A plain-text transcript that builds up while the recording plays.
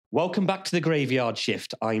Welcome back to the Graveyard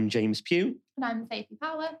Shift. I'm James Pugh. And I'm Sophie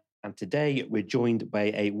Power. And today we're joined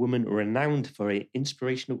by a woman renowned for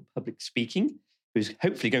inspirational public speaking, who's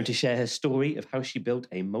hopefully going to share her story of how she built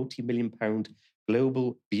a multi-million-pound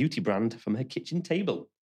global beauty brand from her kitchen table.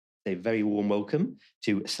 A very warm welcome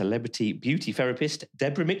to celebrity beauty therapist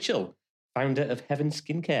Deborah Mitchell, founder of Heaven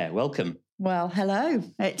Skincare. Welcome. Well, hello.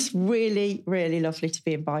 It's really, really lovely to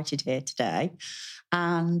be invited here today.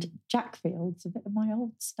 And Jackfield's a bit of my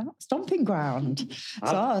old stomping ground.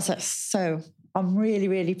 So I'm really,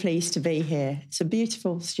 really pleased to be here. It's a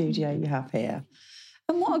beautiful studio you have here.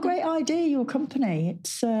 And what a great idea, your company.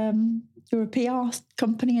 It's you're a PR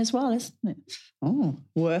company as well, isn't it? Oh,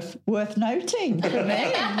 worth noting for me.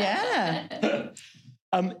 Yeah.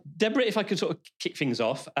 Deborah, if I could sort of kick things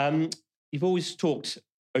off, you've always talked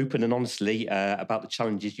open and honestly about the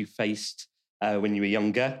challenges you faced when you were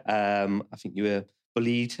younger. I think you were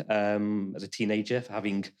bullied as a teenager for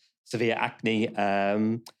having severe acne. How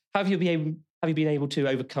have you been able to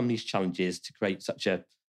overcome these challenges to create such a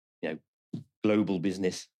global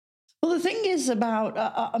business? Well, the thing is about,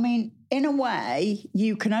 in a way,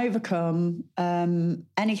 you can overcome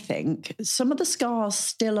anything. Some of the scars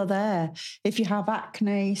still are there. If you have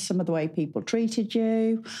acne, some of the way people treated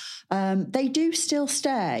you, they do still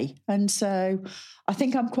stay. And so I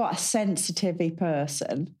think I'm quite a sensitive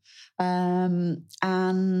person. And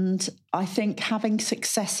I think having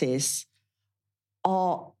successes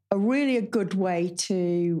are really a good way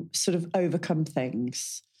to sort of overcome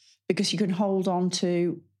things, because you can hold on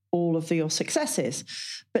to all of your successes.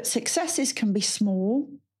 But successes can be small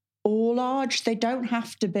or large. They don't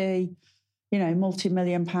have to be,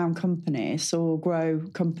 multi-million-pound companies or grow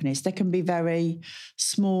companies. They can be very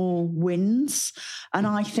small wins. And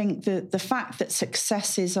I think that the fact that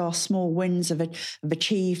successes are small wins of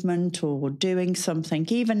achievement or doing something,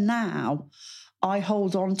 even now, I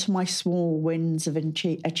hold on to my small wins of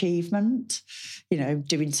achievement,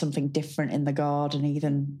 doing something different in the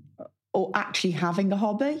garden or actually having a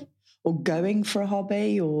hobby or going for a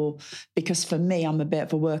hobby, or because for me, I'm a bit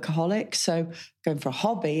of a workaholic. So going for a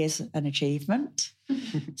hobby is an achievement.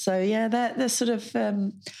 So yeah, they're sort of,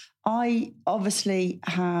 I obviously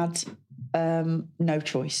had no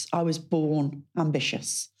choice. I was born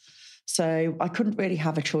ambitious. So I couldn't really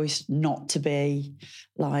have a choice not to be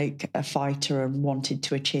like a fighter and wanted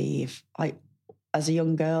to achieve. As a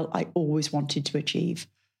young girl, I always wanted to achieve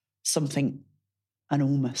something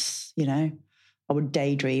enormous, I would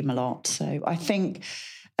daydream a lot. So I think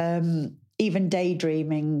even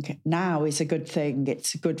daydreaming now is a good thing.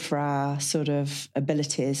 It's good for our sort of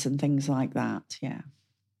abilities and things like that, yeah.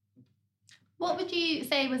 What would you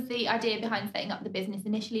say was the idea behind setting up the business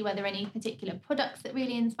initially? Were there any particular products that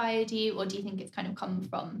really inspired you, or do you think it's kind of come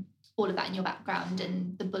from all of that in your background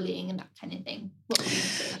and the bullying and that kind of thing? What was the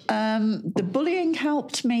inspiration? The bullying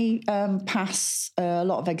helped me pass a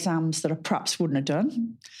lot of exams that I perhaps wouldn't have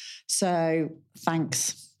done. So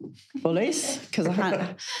thanks, bullies, because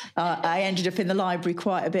I ended up in the library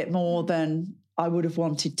quite a bit more than I would have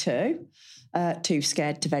wanted to. Too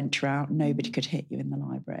scared to venture out. Nobody could hit you in the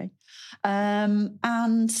library.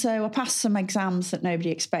 And so I passed some exams that nobody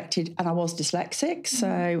expected, and I was dyslexic,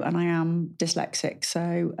 and I am dyslexic.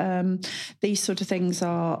 So these sort of things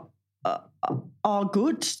are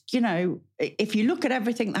good. If you look at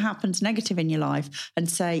everything that happens negative in your life and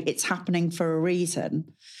say it's happening for a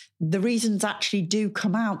reason, the reasons actually do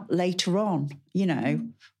come out later on.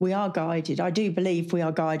 We are guided. I do believe we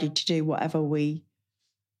are guided to do whatever we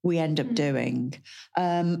end up doing.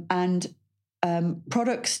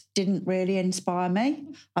 Products didn't really inspire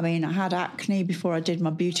me. I had acne before I did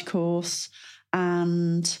my beauty course,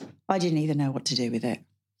 and I didn't even know what to do with it.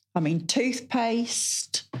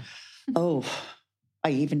 Toothpaste.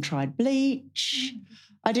 I even tried bleach.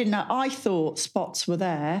 I didn't know. I thought spots were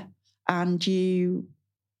there and you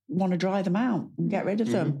want to dry them out and get rid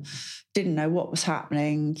of them. Didn't know what was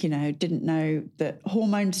happening, didn't know that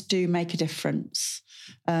hormones do make a difference.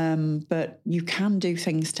 But you can do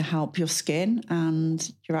things to help your skin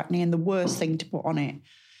and your acne. And the worst thing to put on it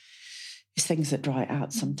is things that dry it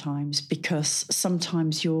out sometimes, because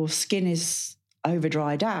sometimes your skin is over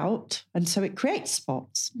dried out and so it creates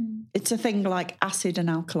spots. It's a thing like acid and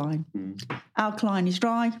alkaline. Alkaline is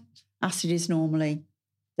dry, acid is normally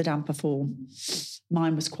the damper form.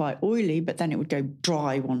 Mine was quite oily, but then it would go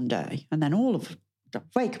dry one day, and then I'd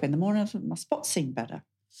wake up in the morning and my spots seemed better.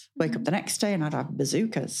 Wake up the next day and I'd have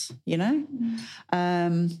bazookas,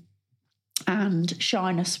 and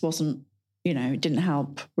shyness wasn't, it didn't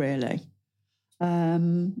help really.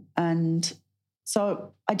 And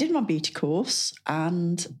so I did my beauty course,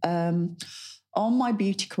 and on my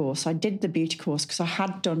beauty course, I did the beauty course because I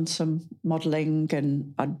had done some modelling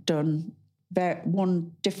and I'd done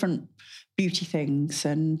one different beauty things.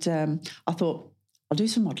 And I thought, I'll do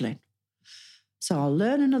some modelling. So I'll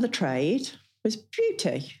learn another trade. It was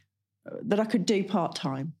beauty that I could do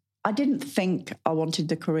part-time. I didn't think I wanted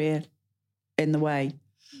the career in the way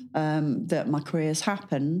that my career's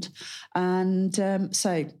happened. And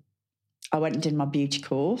so I went and did my beauty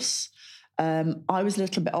course. I was a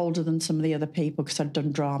little bit older than some of the other people because I'd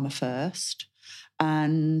done drama first.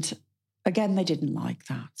 And again, they didn't like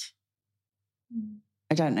that.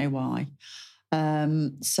 I don't know why.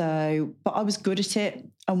 But I was good at it.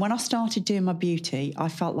 And when I started doing my beauty, I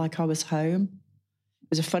felt like I was home. It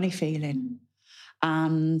was a funny feeling.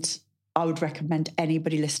 And I would recommend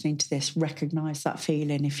anybody listening to this recognise that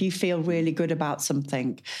feeling. If you feel really good about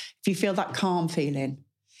something, if you feel that calm feeling,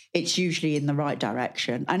 it's usually in the right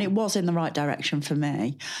direction. And it was in the right direction for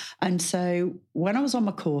me. And so when I was on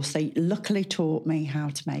my course, they luckily taught me how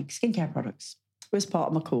to make skincare products. It was part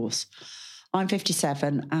of my course. I'm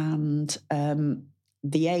 57 and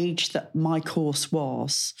the age that my course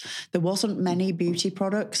was, there wasn't many beauty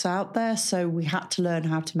products out there. So we had to learn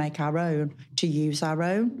how to make our own, to use our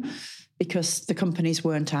own, because the companies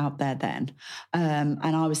weren't out there then. And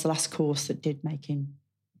I was the last course that did making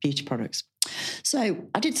beauty products. So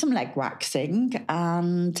I did some leg waxing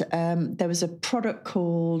and there was a product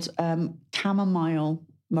called chamomile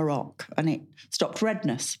Maroc and it stopped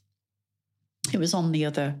redness. It was on the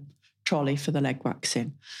other trolley for the leg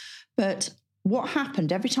waxing. But what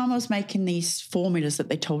happened, every time I was making these formulas that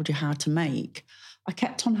they told you how to make, I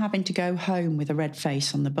kept on having to go home with a red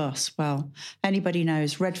face on the bus. Well, anybody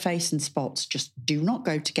knows red face and spots just do not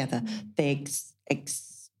go together. They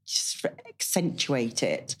accentuate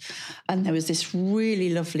it. And there was this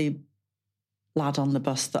really lovely lad on the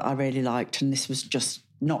bus that I really liked, and this was just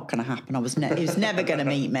not going to happen. He was never going to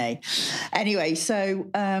meet me. Anyway, so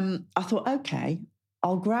I thought, okay,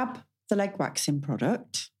 I'll grab the leg waxing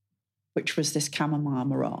product, which was this chamomile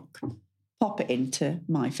Maroc, pop it into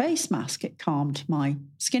my face mask. It calmed my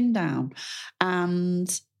skin down.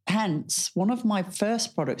 And hence, one of my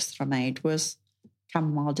first products that I made was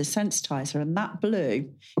chamomile desensitizer, and that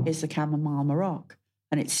blue is the chamomile Maroc,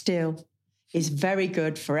 and it still is very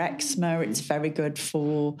good for eczema. It's very good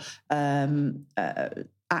for acne,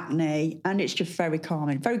 and it's just very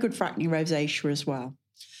calming. Very good for acne rosacea as well.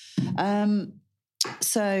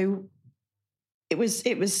 So it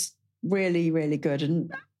was really, really good.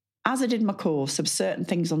 And as I did my course, there were certain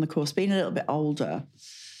things on the course. Being a little bit older,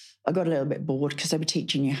 I got a little bit bored because they were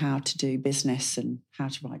teaching you how to do business and how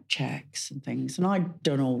to write checks and things. And I'd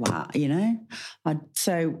done all that, you know.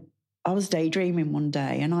 So I was daydreaming one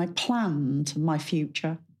day and I planned my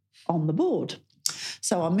future on the board.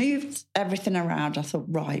 So I moved everything around. I thought,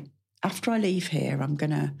 right, after I leave here, I'm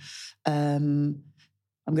gonna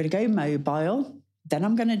go mobile. Then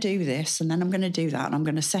I'm going to do this, and then I'm going to do that, and I'm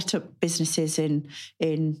going to set up businesses in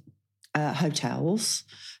hotels.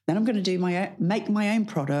 Then I'm going to make my own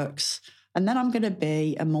products, and then I'm going to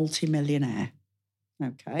be a multi-millionaire.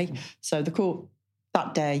 Okay, so the court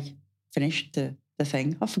that day finished the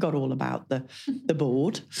thing. I forgot all about the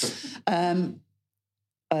board. There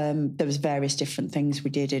was various different things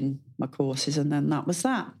we did in my courses, and then that was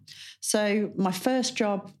that. So my first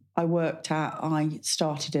job I worked at, I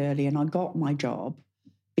started early and I got my job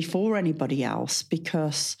before anybody else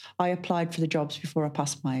because I applied for the jobs before I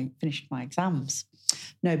finished my exams.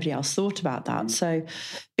 Nobody else thought about that. So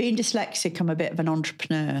being dyslexic, I'm a bit of an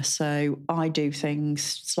entrepreneur, so I do things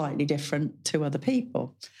slightly different to other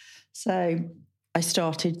people. So I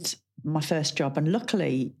started my first job, and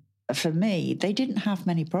luckily for me, they didn't have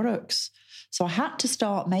many products. So I had to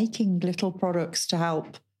start making little products to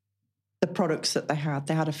help the products that they had.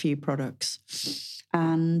 They had a few products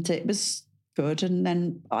and it was good. And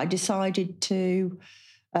then I decided to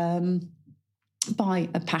buy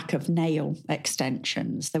a pack of nail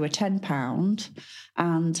extensions. They were £10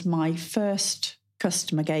 and my first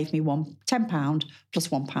customer gave me £10 plus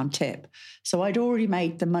 £1 tip. So I'd already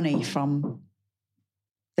made the money from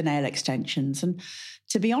the nail extensions. And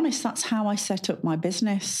to be honest, that's how I set up my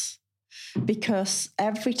business. Because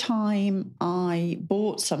every time I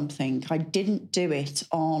bought something, I didn't do it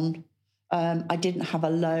on, I didn't have a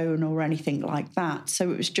loan or anything like that.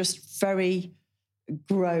 So it was just very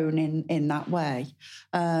grown in that way.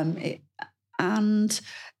 And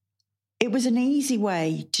it was an easy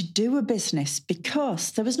way to do a business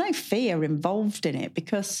because there was no fear involved in it,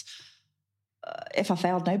 because if I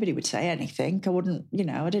failed, nobody would say anything. I wouldn't,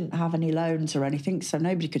 I didn't have any loans or anything, so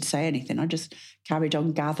nobody could say anything. I just carried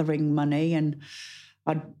on gathering money and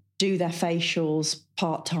I'd do their facials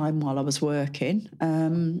part-time while I was working.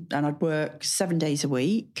 And I'd work 7 days a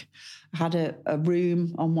week. I had a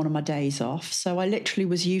room on one of my days off. So I literally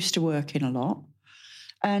was used to working a lot.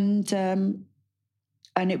 And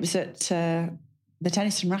it was at the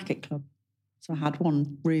Tennis and Racket Club. So I had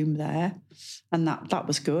one room there, and that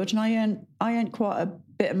was good. And I earned quite a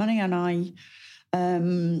bit of money, and I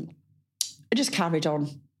just carried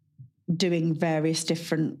on doing various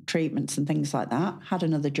different treatments and things like that. Had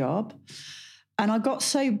another job, and I got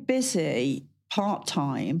so busy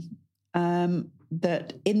part-time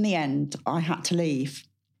that in the end I had to leave,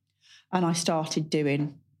 and I started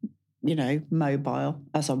doing, mobile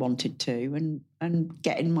as I wanted to, and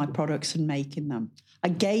getting my products and making them. I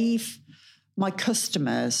gave my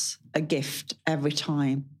customers a gift every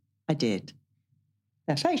time I did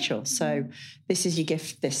their facial. So this is your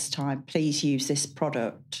gift this time. Please use this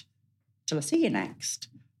product till I see you next.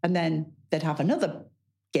 And then they'd have another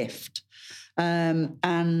gift.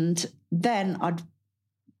 And then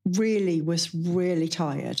was really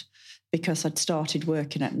tired because I'd started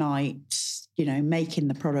working at night, making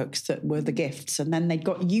the products that were the gifts. And then they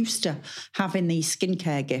got used to having these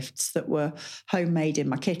skincare gifts that were homemade in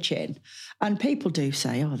my kitchen. And people do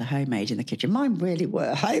say, oh, they're homemade in the kitchen. Mine really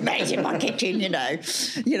were homemade in my kitchen,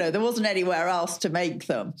 there wasn't anywhere else to make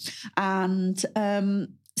them. And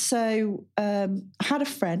so I had a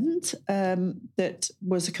friend that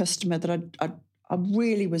was a customer that I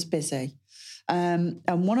really was busy. And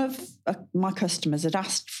one of my customers had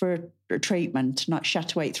asked for a treatment, and she had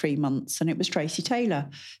to wait 3 months. And it was Tracy Taylor,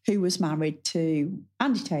 who was married to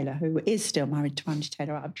Andy Taylor, who is still married to Andy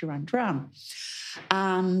Taylor out of Duran Duran.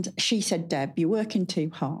 And she said, Deb, you're working too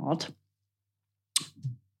hard.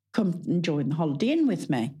 Come and join the Holiday Inn with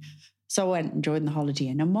me. So I went and joined the Holiday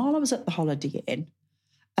Inn. And while I was at the Holiday Inn,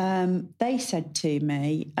 they said to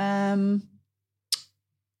me,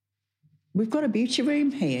 we've got a beauty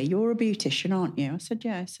room here. You're a beautician, aren't you? I said,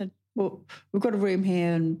 yeah. I said, well, we've got a room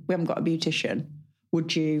here and we haven't got a beautician.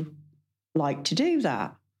 Would you like to do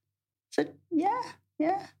that? I said, yeah,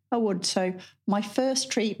 I would. So my first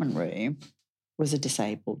treatment room was a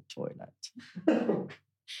disabled toilet.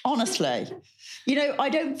 Honestly. I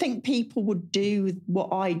don't think people would do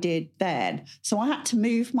what I did then. So I had to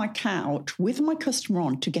move my couch with my customer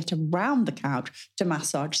on to get around the couch to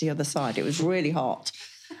massage the other side. It was really hot.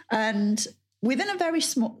 And within a very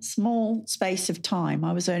small space of time,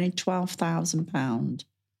 I was earning £12,000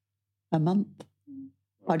 a month.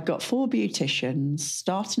 I'd got 4 beauticians,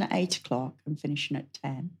 starting at 8 o'clock and finishing at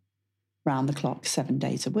 10, round the clock, 7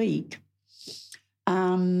 days a week.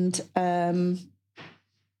 And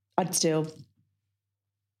I'd still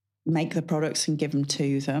make the products and give them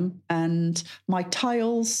to them. And my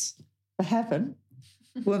tiles for heaven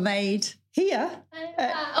were made here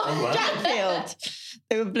at Chatfield.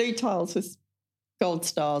 They were blue tiles with gold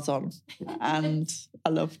stars on, and I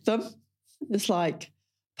loved them. It's like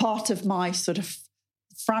part of my sort of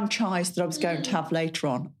franchise that I was going to have later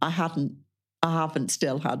on. I haven't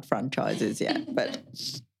still had franchises yet, but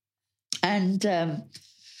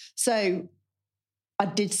so I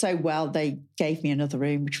did so well. They gave me another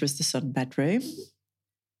room, which was the sun bedroom.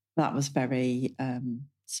 That was very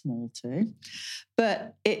small too,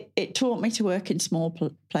 but it taught me to work in small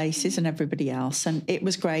places and everybody else, and it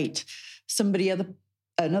was great.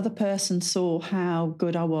 Another person saw how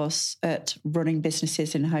good I was at running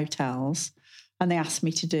businesses in hotels, and they asked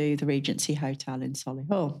me to do the Regency Hotel in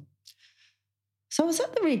Solihull. So I was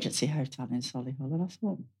at the Regency Hotel in Solihull, and I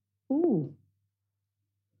thought, ooh,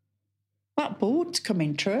 that board's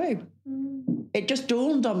coming true. It just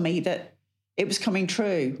dawned on me that it was coming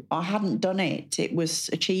true. I hadn't done it. It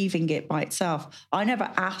was achieving it by itself. I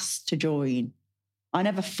never asked to join. I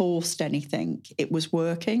never forced anything. It was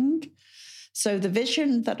working. So the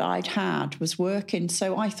vision that I'd had was working.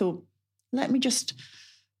 So I thought,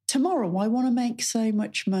 tomorrow I want to make so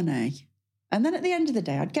much money. And then at the end of the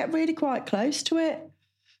day, I'd get really quite close to it.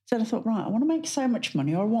 So I thought, right, I want to make so much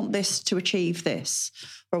money, or I want this to achieve this,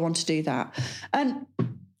 or I want to do that. And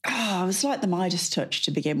I was like the Midas touch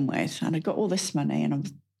to begin with, and I got all this money,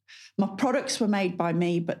 and my products were made by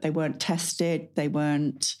me, but they weren't tested.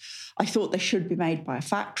 I thought they should be made by a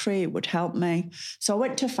factory. It would help me. So I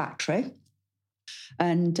went to a factory,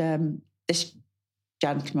 and this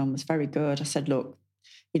gentleman was very good. I said, look,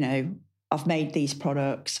 I've made these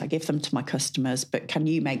products. I give them to my customers, but can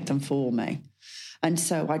you make them for me? And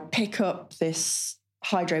so I'd pick up this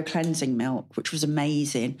hydro cleansing milk, which was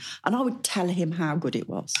amazing. And I would tell him how good it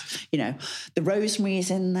was. You know, the rosemary is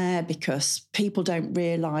in there because people don't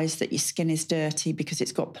realise that your skin is dirty because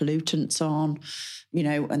it's got pollutants on, you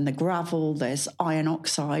know, and the gravel, there's iron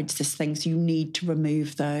oxides, there's things you need to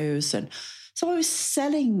remove those. And so I was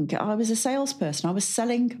a salesperson. I was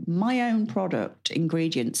selling my own product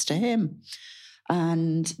ingredients to him.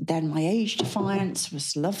 And then my age defiance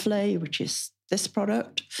was lovely, which is this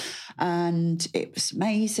product. And it was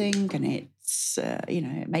amazing. And it's,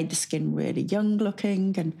 it made the skin really young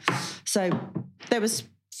looking. And so there was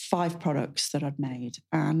 5 products that I'd made.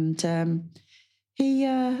 And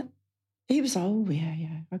he was, oh,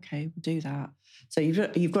 yeah, okay, we'll do that. So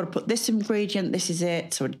you've got to put this ingredient, this is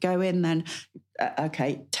it. So I'd go in then,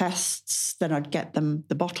 tests, then I'd get them,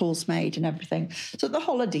 the bottles made and everything. So at the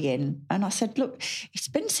Holiday Inn, and I said, look, it's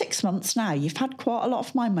been 6 months now. You've had quite a lot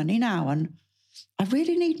of my money now, and I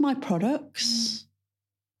really need my products.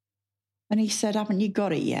 And he said, haven't you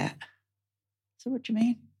got it yet? So what do you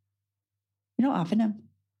mean? You're not having them.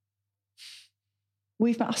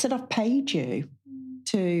 I said, I've paid you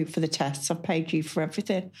for the tests. I've paid you for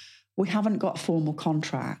everything. We haven't got a formal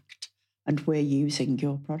contract and we're using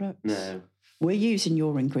your products. No. We're using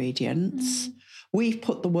your ingredients. We've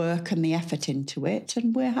put the work and the effort into it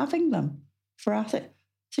and we're having them for our thing. I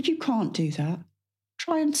said, you can't do that.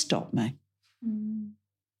 Try and stop me.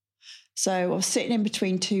 So I was sitting in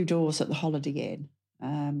between 2 doors at the Holiday Inn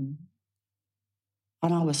and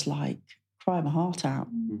I was like crying my heart out.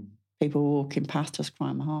 People were walking past us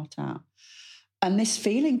crying my heart out. And this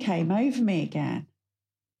feeling came over me again.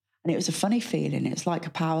 And it was a funny feeling. It's like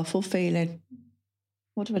a powerful feeling.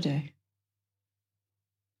 What do?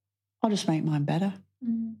 I'll just make mine better.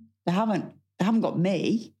 They haven't got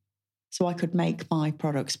me, so I could make my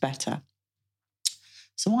products better.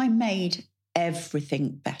 So I made everything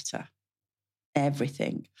better.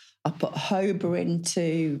 Everything. I put jojoba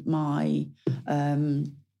into my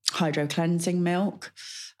hydro cleansing milk,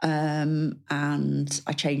 and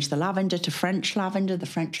I changed the lavender to French lavender. The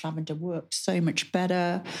French lavender worked so much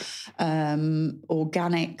better.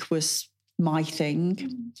 Organic was my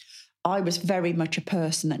thing. I was very much a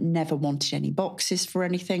person that never wanted any boxes for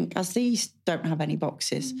anything, as these don't have any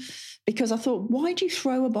boxes, because I thought, why do you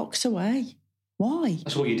throw a box away? Why?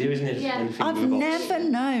 That's what you do, isn't it? Yeah. I've never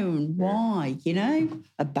known why, you know.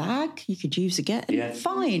 A bag you could use again,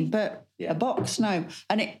 fine, but a box, no.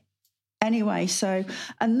 Anyway, so,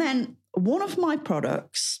 and then one of my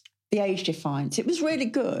products, the Age Defiance, it was really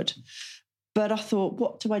good, but I thought,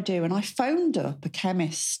 what do I do? And I phoned up a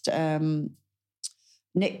chemist,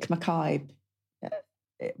 Nick McCabe,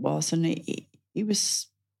 it was, and he was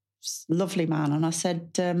a lovely man. And I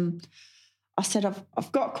said,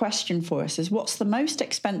 I've got a question for us. Is what's the most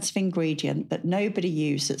expensive ingredient that nobody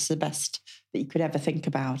uses that's the best that you could ever think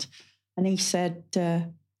about? And he said,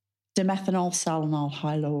 dimethanol salinol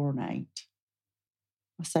hyaluronate.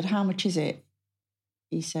 I said, how much is it?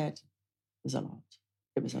 He said, it was a lot.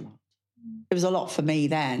 It was a lot. It was a lot for me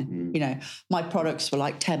then. You know, my products were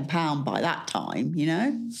like £10 by that time, you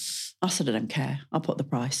know. I said, I don't care. I'll put the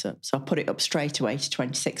price up. So I put it up straight away to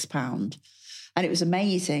 £26. And it was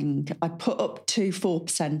amazing. I put up to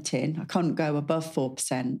 4% in. I couldn't go above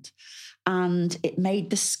 4%. And it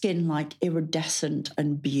made the skin like iridescent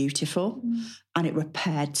and beautiful. And it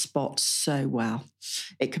repaired spots so well.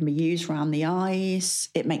 It can be used around the eyes.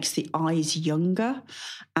 It makes the eyes younger.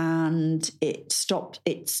 And it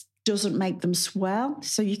doesn't make them swell.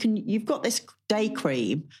 So you've got this day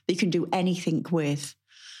cream that you can do anything with.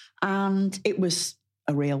 And it was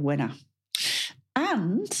a real winner.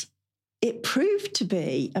 And it proved to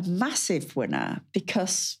be a massive winner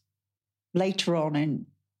because later on,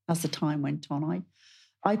 as the time went on,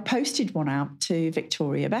 I posted one out to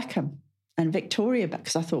Victoria Beckham. And Victoria,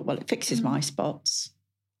 because I thought, well, it fixes my spots.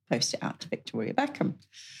 Post it out to Victoria Beckham.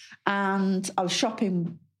 And I was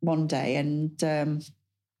shopping one day and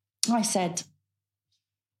I said,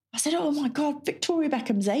 oh, my God, Victoria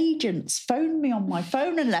Beckham's agents phoned me on my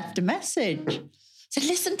phone and left a message. I said,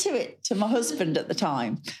 listen to it, to my husband at the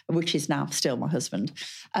time, which is now still my husband.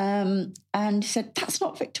 And he said, that's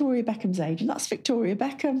not Victoria Beckham's agent, that's Victoria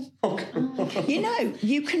Beckham. You know,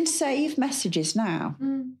 you can save messages now,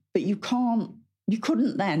 but you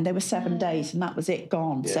couldn't then. There were 7 days and that was it,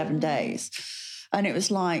 gone, 7 days. And it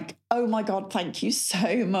was like, oh, my God, thank you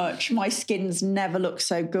so much. My skin's never looked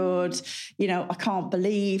so good. You know, I can't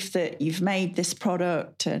believe that you've made this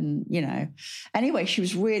product. And, you know, anyway, she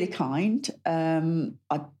was really kind.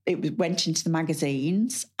 It went into the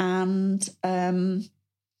magazines and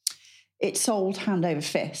it sold hand over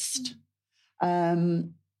fist. I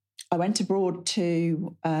went abroad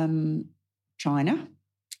to China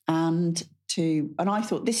and I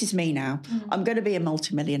thought, this is me now. I'm going to be a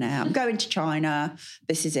multimillionaire. I'm going to China.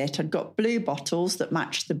 This is it. I'd got blue bottles that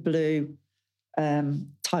matched the blue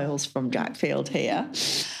tiles from Jackfield here,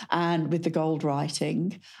 and with the gold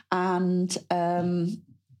writing. And on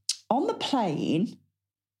the plane,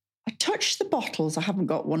 I touched the bottles. I haven't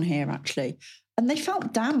got one here actually, and they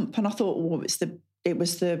felt damp. And I thought, oh, it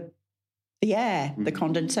was the air, the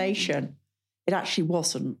condensation. It actually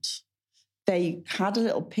wasn't. They had a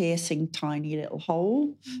little piercing, tiny little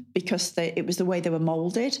hole because it was the way they were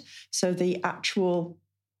moulded. So the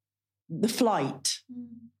flight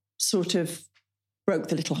sort of broke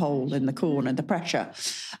the little hole in the corner, the pressure.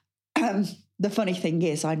 The funny thing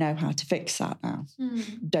is, I know how to fix that now.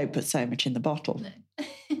 Don't put so much in the bottle. No.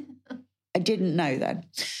 I didn't know then.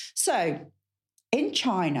 So in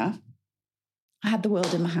China, I had the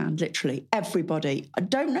world in my hand, literally. Everybody. I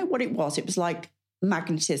don't know what it was. It was like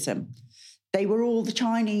magnetism. They were all, the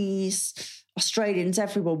Chinese, Australians,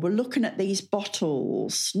 everyone were looking at these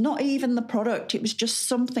bottles, not even the product. It was just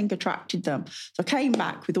something attracted them. So I came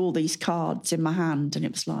back with all these cards in my hand and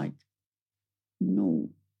it was like, no,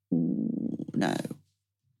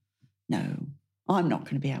 I'm not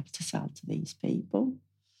going to be able to sell to these people.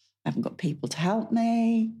 I haven't got people to help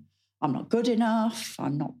me. I'm not good enough.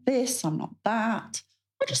 I'm not this. I'm not that.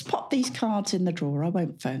 I'll just pop these cards in the drawer. I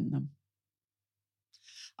won't phone them.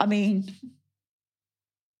 I mean,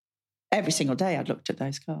 every single day I'd looked at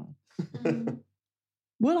those cards.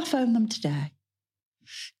 Will I phone them today?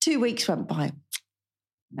 2 weeks went by.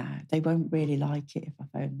 No, they won't really like it if I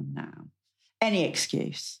phone them now. Any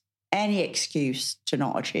excuse to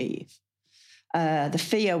not achieve. The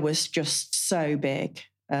fear was just so big.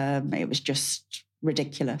 It was just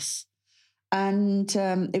ridiculous. And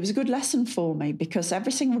it was a good lesson for me because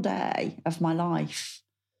every single day of my life,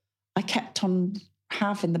 I kept on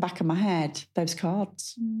having in the back of my head those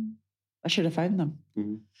cards. I should have phoned them.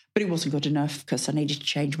 But it wasn't good enough because I needed to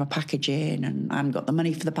change my packaging and I hadn't got the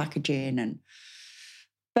money for the packaging. And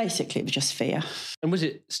basically, it was just fear. And was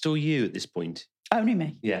it still you at this point? Only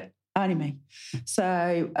me. Yeah. Only me.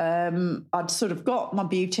 So I'd sort of got my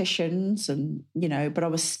beauticians and, but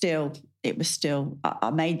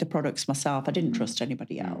I made the products myself. I didn't trust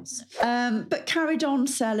anybody else. But carried on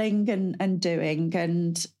selling and doing.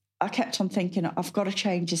 And I kept on thinking, I've got to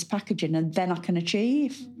change this packaging and then I can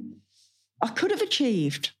achieve. I could have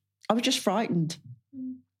achieved. I was just frightened.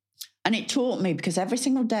 And it taught me because every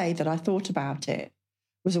single day that I thought about it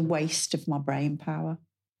was a waste of my brain power.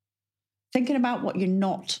 Thinking about what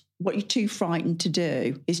you're too frightened to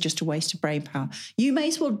do is just a waste of brain power. You may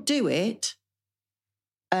as well do it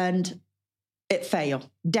and it fail.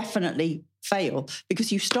 Definitely fail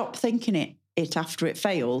because you stop thinking it after it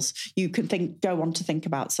fails. You can go on to think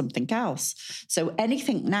about something else. So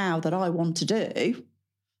anything now that I want to do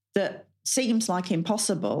that seems like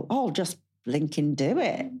impossible, I'll just blinking do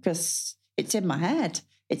it because it's in my head.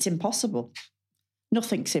 It's impossible.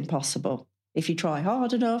 Nothing's impossible. If you try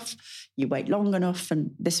hard enough, you wait long enough.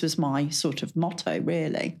 And this was my sort of motto,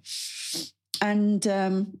 really. And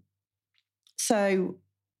so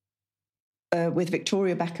with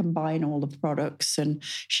Victoria Beckham buying all the products, and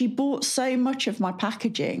she bought so much of my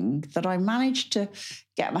packaging that I managed to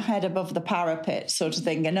get my head above the parapet sort of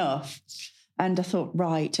thing enough. And I thought,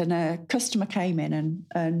 right. And a customer came in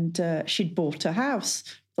and she'd bought a house.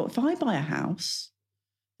 I thought, if I buy a house,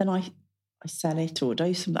 then I sell it or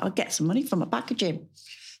do something, I'll get some money from my packaging.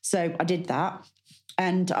 So I did that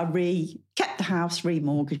and I kept the house,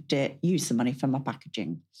 remortgaged it, used the money for my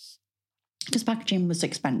packaging. Because packaging was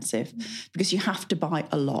expensive because you have to buy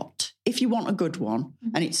a lot. If you want a good one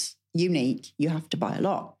and it's unique, you have to buy a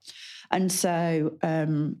lot. And so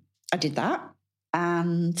I did that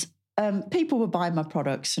and people were buying my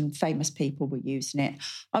products and famous people were using it.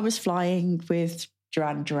 I was flying with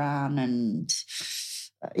Duran and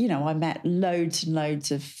I met loads and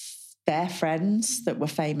loads of their friends that were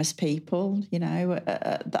famous people,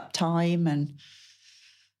 at that time. And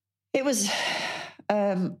it was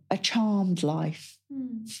a charmed life,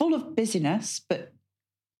 full of busyness, but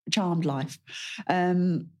a charmed life.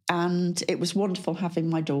 And it was wonderful having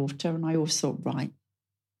my daughter. And I always thought, right,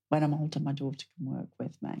 when I'm older, my daughter can work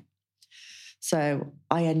with me. So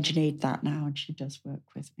I engineered that now and she does work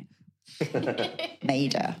with me.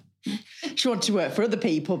 Made her. She wanted to work for other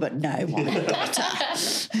people, but no, I got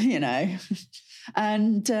her,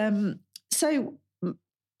 And so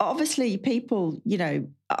obviously people,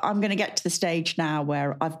 I'm going to get to the stage now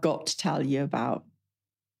where I've got to tell you about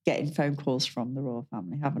getting phone calls from the royal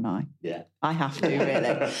family, haven't I? Yeah. I have to,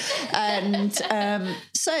 really. And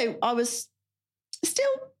so I was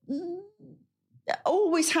still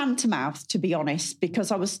always hand to mouth, to be honest,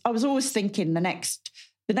 because I was always thinking the next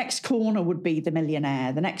corner would be the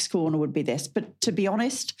millionaire, the next corner would be this. But to be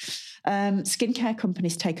honest, skincare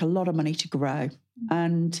companies take a lot of money to grow,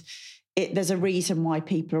 and there's a reason why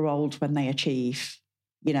people are old when they achieve,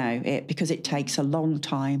 because it takes a long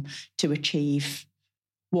time to achieve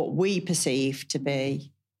what we perceive to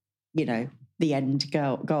be, the end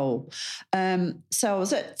goal. So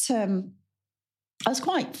I was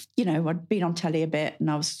quite, I'd been on telly a bit,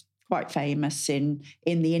 and I was quite famous in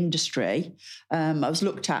the industry. I was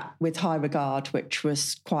looked at with high regard, which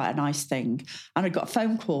was quite a nice thing. And I got a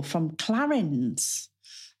phone call from Clarins,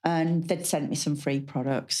 and they'd sent me some free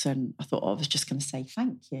products, and I thought I was just going to say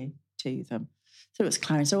thank you to them. So it was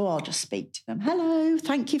Clarins. Oh, I'll just speak to them. Hello,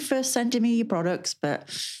 thank you for sending me your products, but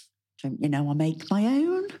don't you know I make my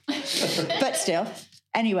own? But still,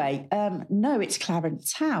 anyway, no, it's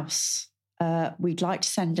Clarins House. We'd like to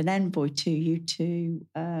send an envoy to you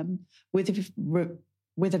with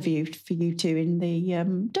a view for you two in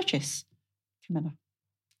the Duchess, Camilla.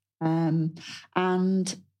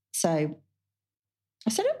 And so I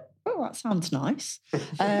said, oh, that sounds nice.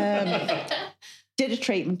 Did a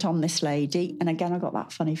treatment on this lady, and again I got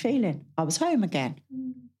that funny feeling. I was home again.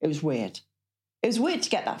 It was weird. It was weird to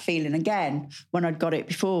get that feeling again when I'd got it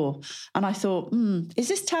before. And I thought, is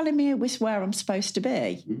this telling me where I'm supposed to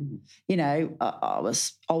be? I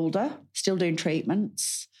was older, still doing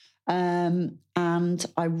treatments, and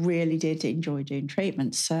I really did enjoy doing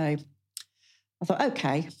treatments. So I thought,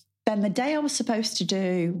 okay. Then the day I was supposed to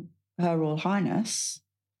do Her Royal Highness,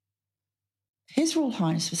 His Royal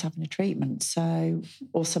Highness was having a treatment,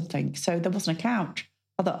 or something. So there wasn't a couch.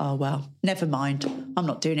 I thought, oh, well, never mind. I'm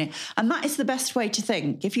not doing it. And that is the best way to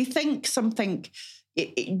think. If you think something,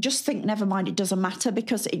 just think, never mind, it doesn't matter,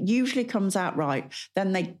 because it usually comes out right.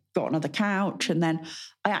 Then they got another couch, and then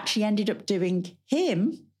I actually ended up doing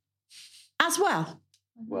him as well.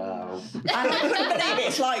 Wow. And I couldn't believe it.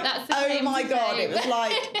 It's like, oh my God, it was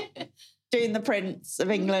like doing the Prince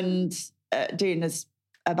of England, doing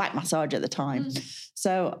a back massage at the time.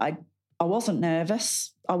 So I wasn't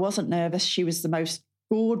nervous. She was the most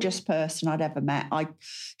gorgeous person I'd ever met.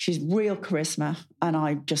 She's real charisma, and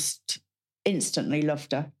I just instantly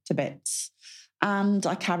loved her to bits. And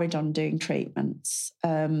I carried on doing treatments.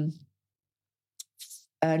 And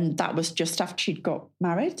that was just after she'd got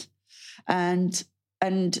married. And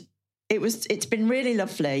it's been really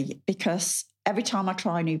lovely, because every time I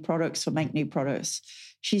try new products or make new products,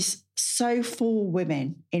 she's so for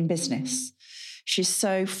women in business. She's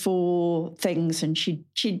so for things, and she'd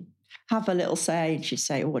have a little say, and she'd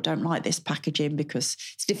say, oh, I don't like this packaging because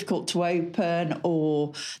it's difficult to open,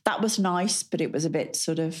 or that was nice, but it was a bit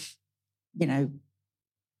sort of, that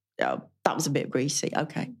was a bit greasy.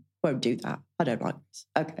 Okay, won't do that. I don't like this.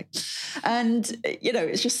 Okay. And,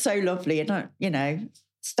 it's just so lovely. And,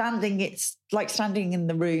 it's like standing in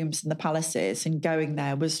the rooms and the palaces and going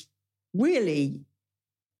there was really,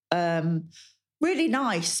 really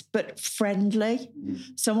nice, but friendly.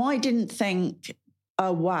 So I didn't think,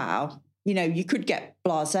 oh, wow, you could get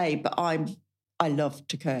blasé, but I love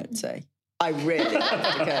to curtsy. I really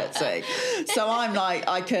love to curtsy. So I'm like,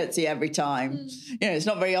 I curtsy every time. It's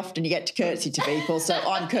not very often you get to curtsy to people, so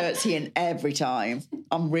I'm curtsying every time.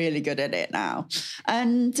 I'm really good at it now.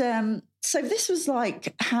 And so this was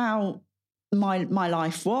like how my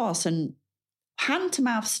life was, and hand to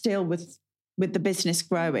mouth still with the business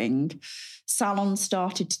growing. Salons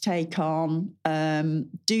started to take on.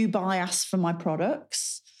 Dubai asked for my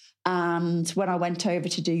products. And when I went over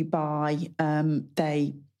to Dubai,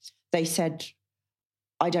 they said,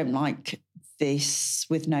 I don't like this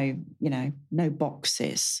with no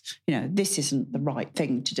boxes. This isn't the right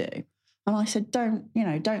thing to do. And I said,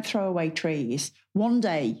 don't throw away trees. One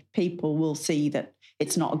day people will see that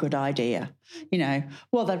it's not a good idea.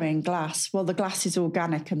 Well, they're in glass. Well, the glass is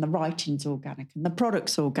organic, and the writing's organic, and the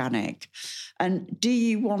product's organic. And do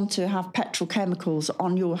you want to have petrochemicals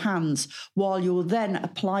on your hands while you're then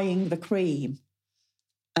applying the cream?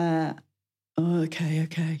 Okay.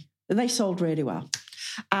 And they sold really well.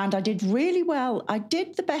 And I did really well. I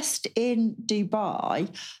did the best in Dubai.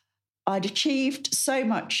 I'd achieved so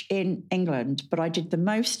much in England, but I did the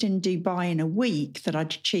most in Dubai in a week that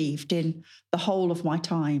I'd achieved in the whole of my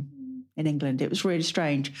time in England. It was really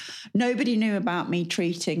strange. Nobody knew about me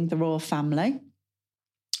treating the royal family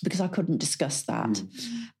because I couldn't discuss that.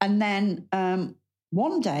 And then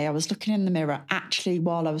one day I was looking in the mirror, actually,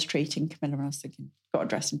 while I was treating Camilla, and I was thinking, got a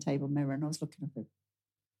dressing table mirror, and I was looking at it.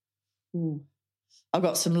 Ooh, I've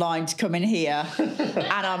got some lines coming here,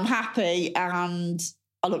 and I'm happy, and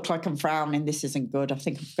I look like I'm frowning. This isn't good. I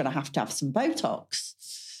think I'm going to have some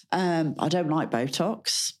Botox. I don't like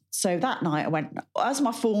Botox. So that night I went, as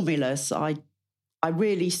my formulas, I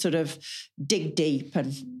really sort of dig deep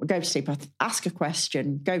and go to sleep. I ask a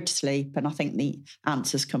question, go to sleep, and I think the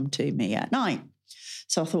answers come to me at night.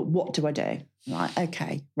 So I thought, what do I do? Right,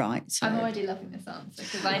 okay, right. So I'm already loving this answer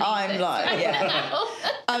because I'm like, yeah.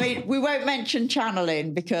 I mean, we won't mention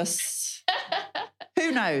channeling because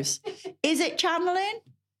who knows? Is it channeling?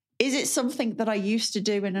 Is it something that I used to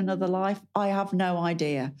do in another life? I have no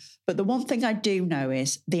idea. But the one thing I do know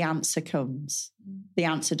is the answer comes. The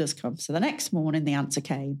answer does come. So the next morning, the answer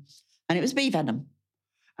came, and it was bee venom.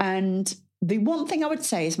 And the one thing I would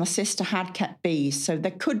say is my sister had kept bees, so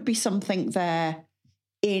there could be something there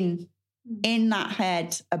in that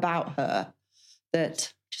head about her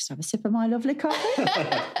that just have a sip of my lovely coffee.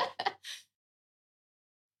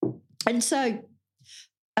 And so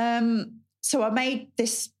I made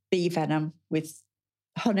this bee venom with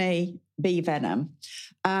honey bee venom.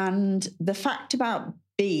 And the fact about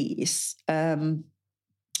bees and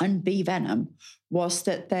bee venom was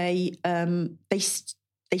that they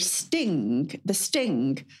sting. The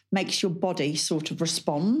sting makes your body sort of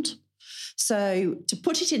respond. So to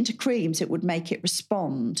put it into creams, it would make it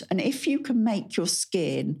respond. And if you can make your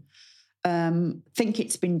skin think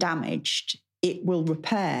it's been damaged, it will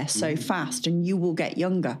repair so fast and you will get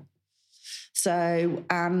younger. So,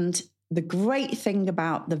 and the great thing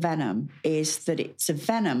about the venom is that it's a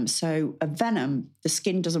venom. So a venom, the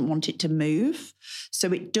skin doesn't want it to move.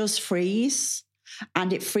 So it does freeze,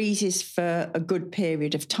 and it freezes for a good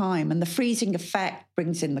period of time. And the freezing effect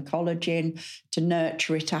brings in the collagen to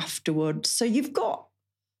nurture it afterwards. So you've got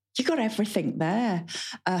everything there.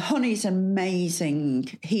 Honey's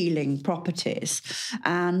amazing healing properties.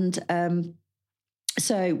 And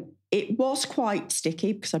so it was quite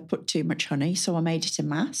sticky because I put too much honey, so I made it a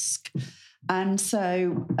mask. And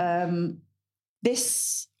so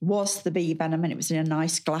this was the bee venom, and it was in a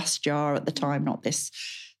nice glass jar at the time, not this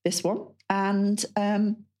one. And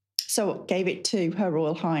so I gave it to Her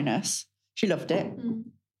Royal Highness. She loved it.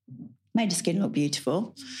 Made her skin look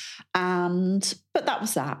beautiful. But that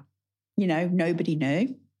was that. You know, nobody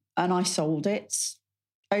knew. And I sold it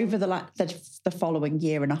over the following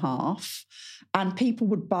year and a half. And people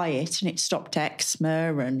would buy it, and it stopped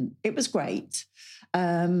eczema, and it was great.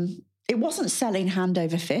 It wasn't selling hand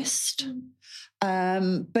over fist,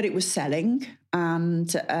 but it was selling.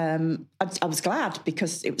 And I was glad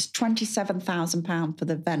because it was £27,000 for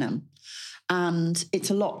the venom. And it's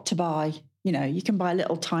a lot to buy. You know, you can buy a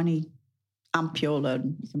little tiny ampule,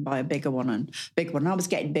 and you can buy a bigger one and bigger one. And I was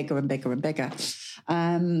getting bigger and bigger and bigger.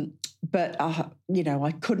 But, you know,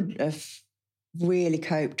 I couldn't have really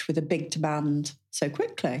coped with a big demand so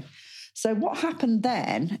quickly. So what happened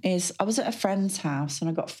then is I was at a friend's house and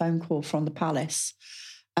I got a phone call from the palace,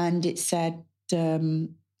 and it said,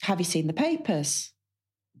 have you seen the papers?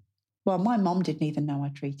 Well, my mum didn't even know I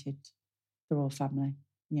treated the royal family,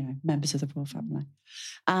 you know, members of the royal family.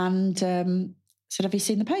 And said, have you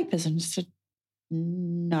seen the papers? And I said,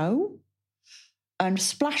 no. And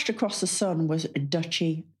splashed across the sun was a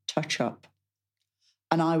Dutchy touch-up.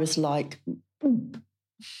 And I was like,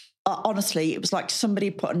 honestly, it was like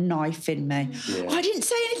somebody put a knife in me. Yeah. I didn't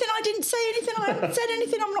say anything. I haven't said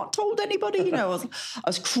anything. I'm not told anybody. You know, I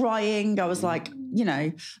was crying. I was like, you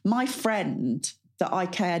know, my friend that I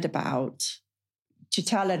cared about, to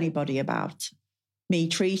tell anybody about me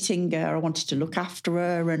treating her. I wanted to look after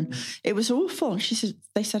her, and it was awful.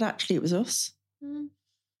 They said, actually, it was us.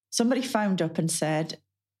 Somebody phoned up and said,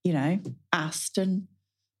 you know, asked, and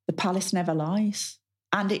the palace never lies.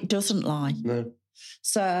 And it doesn't lie. No.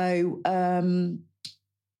 So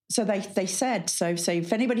they said, so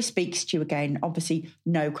if anybody speaks to you again, obviously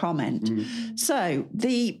no comment. So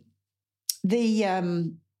the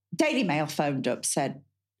Daily Mail phoned up, said,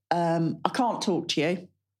 I can't talk to you.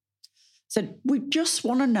 Said, we just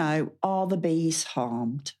want to know, are the bees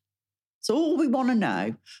harmed? That's all we want to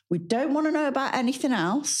know. We don't want to know about anything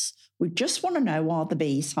else. We just want to know, are the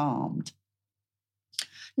bees harmed?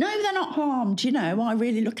 No, they're not harmed, you know. I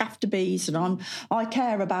really look after bees, and I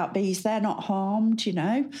care about bees. They're not harmed, you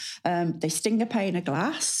know. They sting a pane of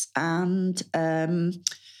glass, and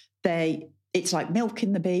it's like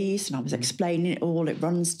milking the bees, and I was explaining it all. It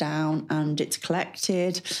runs down and it's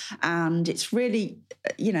collected, and it's really,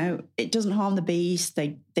 you know, it doesn't harm the bees.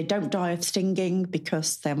 They don't die of stinging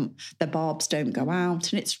because their barbs don't go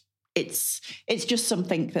out, and it's just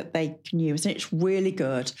something that they can use, and it's really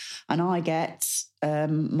good. And I get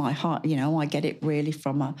my heart, you know, I get it really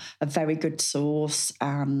from a very good source.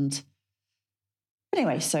 And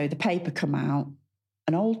anyway, so the paper come out,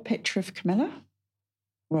 an old picture of Camilla,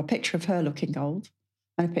 or a picture of her looking old,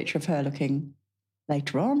 and a picture of her looking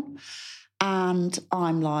later on. And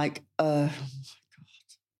I'm like, oh, my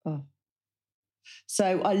God. Oh.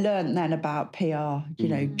 So I learned then about PR, you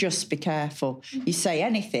know, just be careful. You say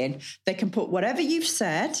anything, they can put whatever you've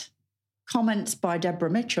said, comments by Deborah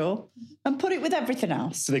Mitchell, and put it with everything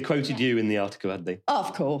else. So they quoted you in the article, had they?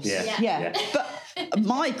 Of course. Yeah. But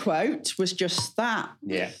my quote was just that.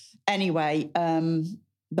 Yeah. Anyway,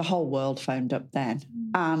 the whole world phoned up then,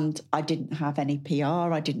 and I didn't have any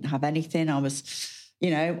PR. I didn't have anything. I was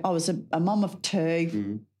a mum of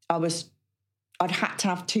two. I'd had to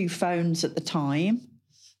have 2 phones at the time.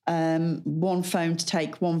 One phone to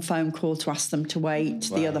take one phone call to ask them to wait,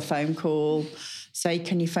 the other phone call, say,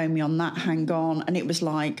 can you phone me on that? Hang on. And it was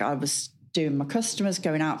like I was doing my customers,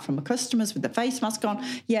 going out from my customers with the face mask on.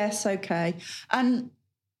 Yes, okay. And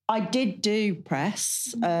I did do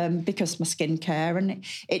press because my skincare, and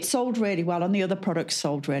it sold really well, and the other products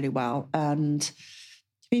sold really well. And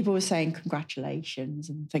people were saying congratulations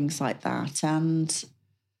and things like that. And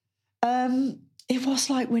it was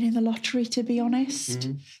like winning the lottery, to be honest,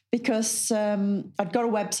 because I'd got a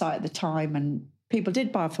website at the time and people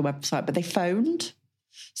did buy off the website, but they phoned.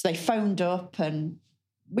 So they phoned up and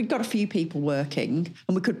we'd got a few people working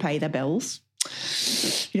and we could pay their bills,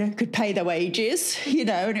 you know, could pay their wages, you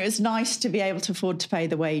know, and it was nice to be able to afford to pay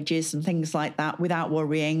the wages and things like that without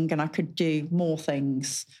worrying. And I could do more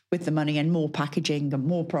things with the money and more packaging and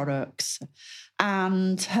more products.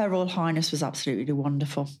 And Her Royal Highness was absolutely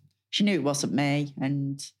wonderful. She knew it wasn't me,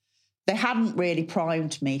 and they hadn't really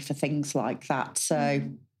primed me for things like that. So it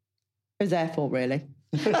was their fault, really.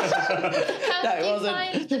 How do you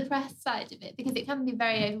find the press side of it? Because it can be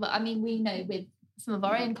very overwhelming. I mean, we know with some of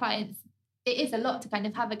our own clients, it is a lot to kind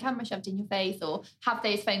of have a camera shoved in your face or have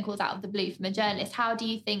those phone calls out of the blue from a journalist. How do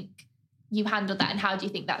you think you handled that, and how do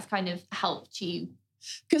you think that's kind of helped you?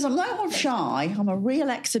 Because I'm not shy, I'm a real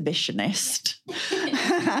exhibitionist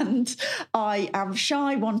and I am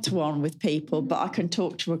shy one-to-one with people, but I can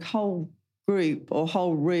talk to a whole group or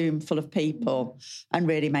whole room full of people and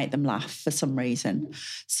really make them laugh for some reason.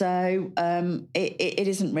 So it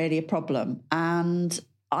isn't really a problem. And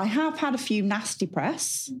I have had a few nasty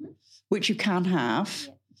press, which you can have.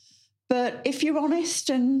 But if you're honest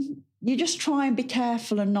and you just try and be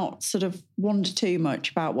careful and not sort of wonder too much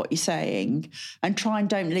about what you're saying and try and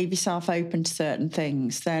don't leave yourself open to certain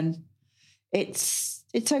things, then it's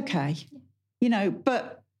okay. You know,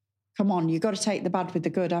 but come on, you've got to take the bad with the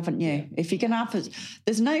good, haven't you? If you're going to have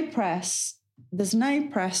there's no press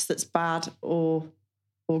that's bad or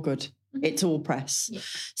good. It's all press. Yeah.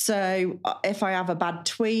 So if I have a bad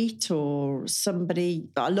tweet or somebody,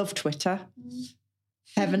 I love Twitter.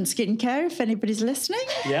 Heaven Skincare, if anybody's listening.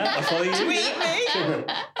 Yeah, I follow you. Tweet me.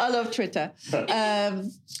 I love Twitter. So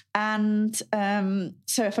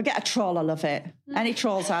if I get a troll, I love it. Any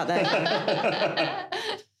trolls out there?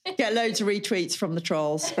 Get loads of retweets from the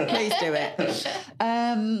trolls. Please do it.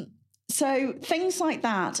 So things like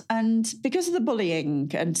that. And because of the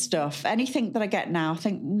bullying and stuff, anything that I get now, I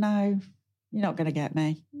think, no, you're not going to get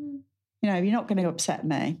me. You know, you're not going to upset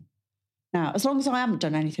me. Now, as long as I haven't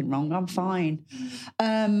done anything wrong, I'm fine.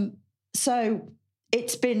 So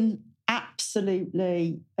it's been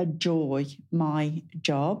absolutely a joy, my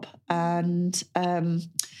job. And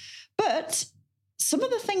but some of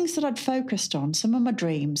the things that I'd focused on, some of my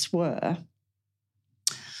dreams were,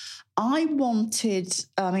 we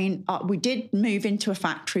did move into a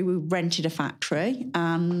factory. We rented a factory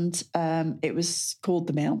and it was called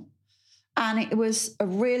The Mill. And it was a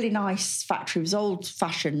really nice factory. It was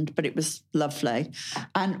old-fashioned, but it was lovely.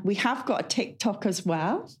 And we have got a TikTok as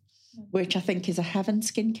well, which I think is a Heaven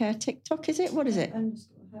Skincare TikTok, is it? What is it?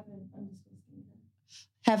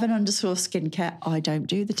 Heaven_skincare. I don't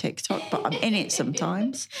do the TikTok, but I'm in it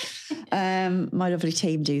sometimes. My lovely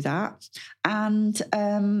team do that. And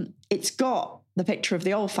it's got the picture of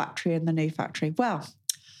the old factory and the new factory. Well,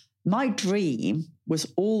 my dream was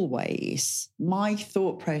always, my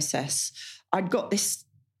thought process, I'd got this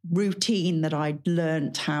routine that I'd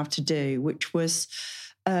learnt how to do, which was,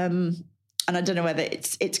 and I don't know whether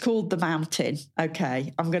it's called the mountain.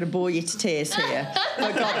 Okay, I'm going to bore you to tears here.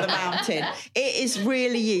 I got the mountain. It is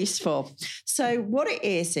really useful. So what it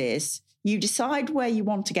is you decide where you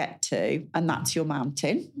want to get to, and that's your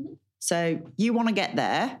mountain. So you want to get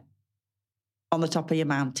there on the top of your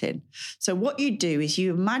mountain. So what you do is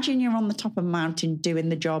you imagine you're on the top of a mountain doing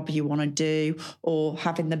the job you want to do, or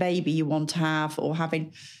having the baby you want to have, or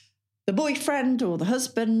having the boyfriend or the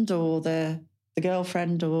husband or the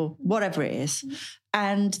girlfriend or whatever it is.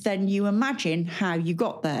 And then you imagine how you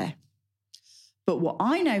got there. But what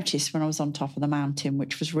I noticed when I was on top of the mountain,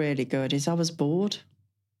 which was really good, is I was bored.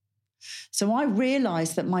 So I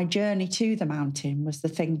realised that my journey to the mountain was the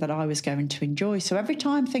thing that I was going to enjoy. So every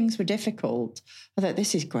time things were difficult, I thought,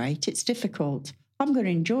 this is great. It's difficult. I'm going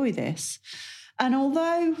to enjoy this. And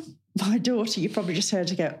although my daughter, you probably just heard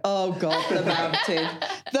her go, oh God, the mountain,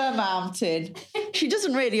 the mountain. She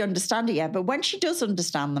doesn't really understand it yet, but when she does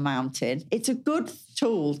understand the mountain, it's a good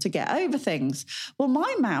tool to get over things. Well,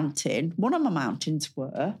 my mountain, one of my mountains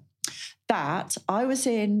were that I was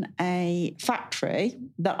in a factory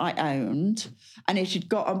that I owned, and it had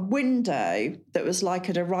got a window that was like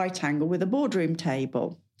at a right angle with a boardroom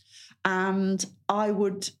table. And I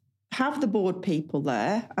would have the board people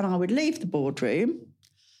there, and I would leave the boardroom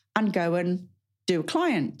and go and do a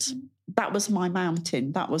client. That was my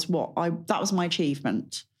mountain. That was my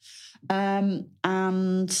achievement. And,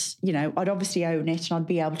 you know, I'd obviously own it, and I'd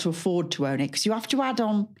be able to afford to own it, because you have to add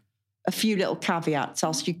on a few little caveats,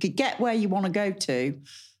 else you could get where you want to go to,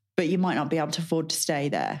 but you might not be able to afford to stay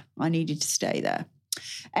there. I needed to stay there.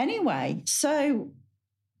 Anyway, so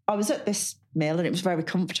I was at this meal, and it was very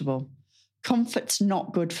comfortable. Comfort's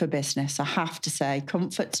not good for business, I have to say.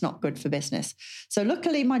 Comfort's not good for business. So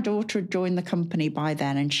luckily my daughter had joined the company by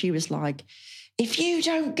then, and she was like, if you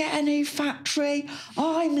don't get a new factory,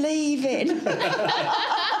 I'm leaving. So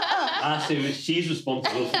she's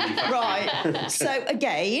responsible for the new factory. Right. So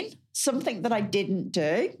again, something that I didn't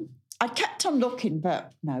do. I kept on looking,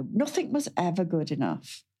 but no, nothing was ever good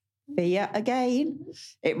enough. Fear again.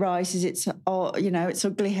 It rises its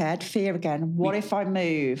ugly head. Fear again. What if I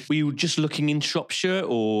move? Were you just looking in Shropshire,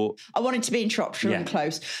 or? I wanted to be in Shropshire and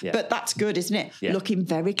close. Yeah. But that's good, isn't it? Yeah. Looking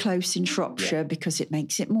very close in Shropshire because it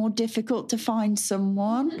makes it more difficult to find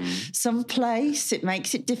someone. Some place, it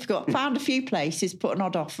makes it difficult. I found a few places, put an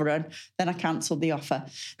odd offer in, then I cancelled the offer.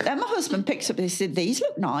 Then my husband picks up this, said, these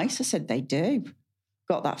look nice. I said, they do.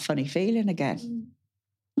 Got that funny feeling again.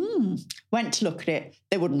 Went to look at it.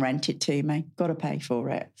 They wouldn't rent it to me. Got to pay for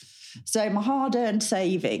it. So my hard-earned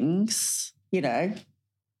savings, millions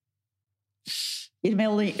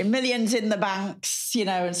in the banks,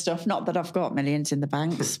 and stuff. Not that I've got millions in the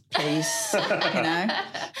banks, please.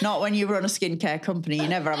 Not when you run a skincare company. You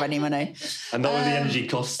never have any money. And not with the energy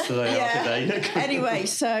costs they are today. Anyway,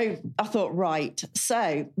 so I thought, right.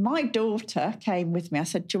 So my daughter came with me. I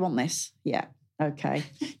said, do you want this? Yeah. Okay.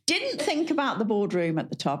 Didn't think about the boardroom at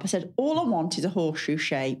the top. I said, all I want is a horseshoe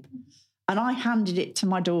shape. And I handed it to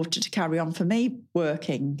my daughter to carry on for me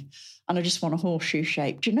working. And I just want a horseshoe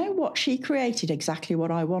shape. Do you know what? She created exactly what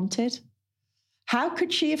I wanted. How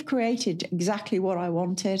could she have created exactly what I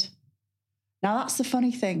wanted? Now, that's the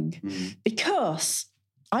funny thing. Because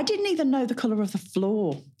I didn't even know the colour of the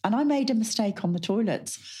floor. And I made a mistake on the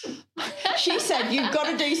toilets. She said, you've got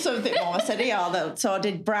to do something more. I said, yeah. So I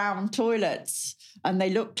did brown toilets, and they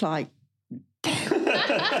looked like poo.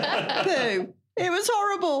 It was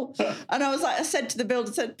horrible. And I said to the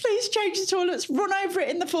builder, please change the toilets, run over it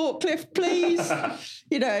in the forklift, please.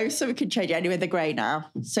 So we can change it. Anyway, they're grey now.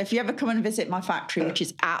 So if you ever come and visit my factory, which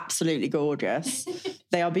is absolutely gorgeous,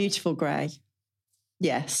 they are beautiful grey.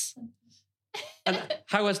 Yes. And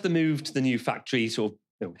how has the move to the new factory sort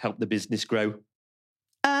of helped the business grow?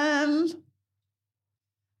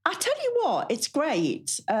 I tell you what, it's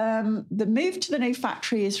great. The move to the new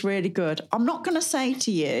factory is really good. I'm not going to say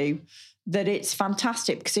to you that it's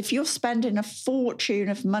fantastic, because if you're spending a fortune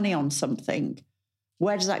of money on something,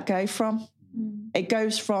 where does that go from? It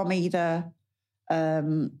goes from either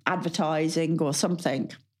advertising or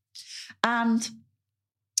something. And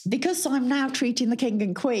because I'm now treating the king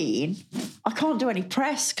and queen, I can't do any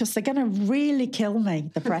press because they're going to really kill me,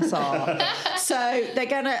 the press are. So they're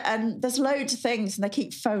going to, and there's loads of things and they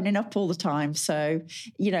keep phoning up all the time. So,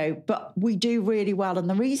 but we do really well. And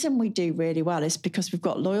the reason we do really well is because we've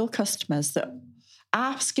got loyal customers that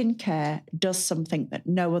our skincare does something that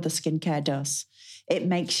no other skincare does. It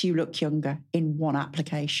makes you look younger in one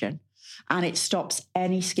application. And it stops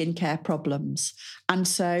any skincare problems. And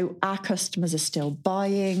so our customers are still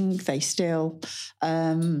buying. They still,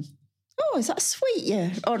 is that sweet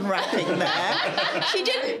you're unwrapping there? She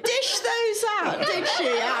didn't dish those out, did she,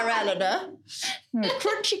 our Eleanor?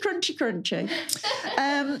 Crunchy, crunchy, crunchy.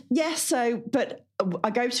 But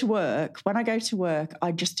I go to work. When I go to work,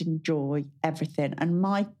 I just enjoy everything. And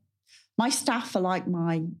my staff are like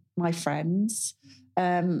my friends.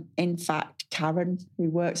 In fact, Karen, who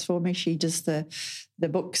works for me, she does the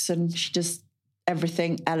books and she does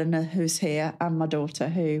everything. Eleanor, who's here, and my daughter,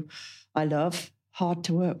 who I love. Hard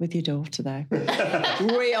to work with your daughter, though.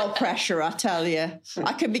 Real pressure, I tell you.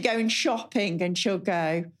 I can be going shopping and she'll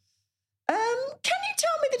go, can you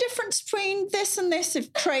tell me the difference between this and this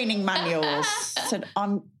of training manuals? I said,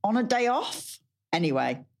 I'm on a day off.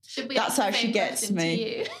 Anyway, that's how she gets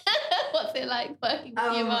me. What's it like working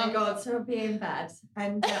with your mum? Oh my God, so I'll be in bed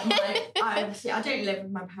and I don't live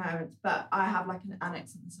with my parents, but I have like an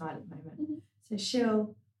annex on the side at the moment. Mm-hmm. So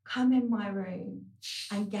she'll come in my room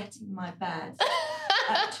and get in my bed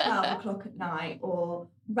at 12 o'clock at night or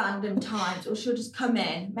random times, or she'll just come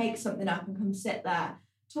in, make something up and come sit there,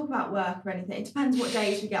 talk about work or anything. It depends what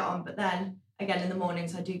days we get on, but then again in the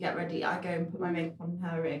mornings I do get ready. I go and put my makeup on in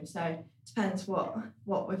her room, so it depends what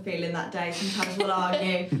we're feeling that day. Sometimes we'll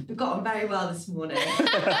argue. We've got on very well this morning, as you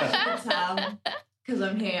can tell, because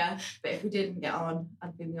I'm here. But if we didn't get on,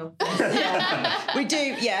 I'd be in the office.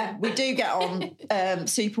 We do get on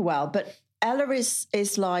super well. But Ella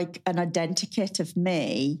is like an identikit of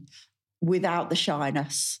me without the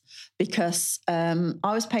shyness, because I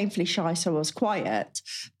was painfully shy, so I was quiet.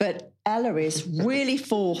 But Ella is really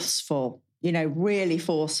forceful, really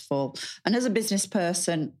forceful. And as a business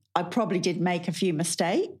person, I probably did make a few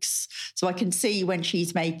mistakes, so I can see when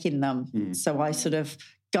she's making them. So I sort of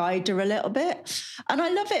guide her a little bit. And I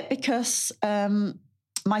love it because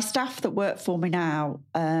my staff that work for me now,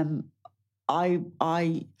 I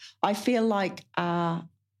feel like our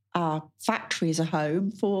factory is a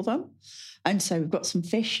home for them. And so we've got some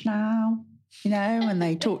fish now, and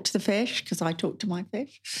they talk to the fish because I talk to my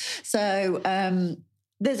fish. So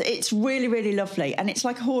it's really, really lovely. And it's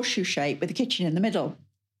like a horseshoe shape with a kitchen in the middle.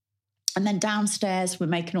 And then downstairs, we're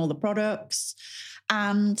making all the products.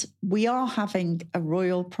 And we are having a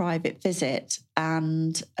royal private visit,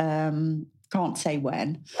 and can't say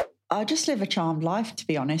when. I just live a charmed life, to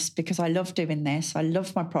be honest, because I love doing this. I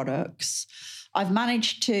love my products. I've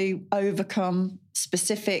managed to overcome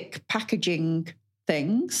specific packaging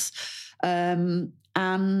things. And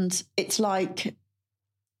it's like,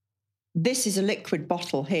 this is a liquid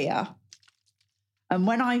bottle here. And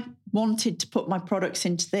when I wanted to put my products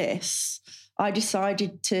into this, I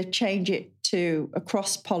decided to change it to a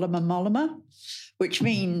cross-polymer monomer, which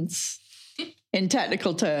means, in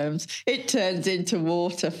technical terms, it turns into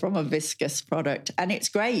water from a viscous product. And it's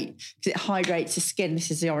great because it hydrates the skin.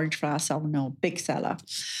 This is the orange flower salmonella, big seller.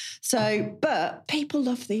 So, but people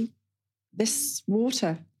love this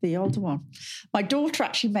water, the older one. My daughter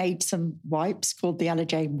actually made some wipes called the Ella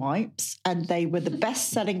Jane wipes, and they were the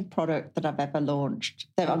best-selling product that I've ever launched.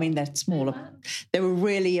 They're smaller. Wow. They were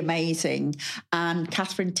really amazing. And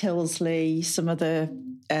Catherine Tilsley, some of the,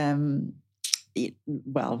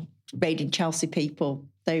 Made in Chelsea people,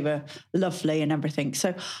 they were lovely and everything.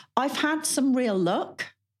 So I've had some real luck,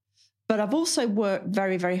 but I've also worked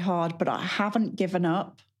very, very hard, but I haven't given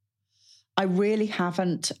up. I really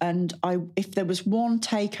haven't. And if there was one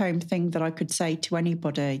take-home thing that I could say to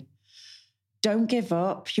anybody, don't give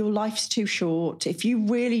up. Your life's too short. If you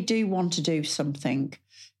really do want to do something,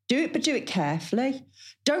 do it, but do it carefully.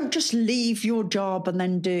 Don't just leave your job and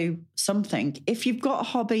then do something. If you've got a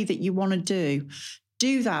hobby that you want to do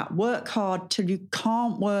that. Work hard till you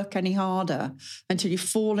can't work any harder, until you've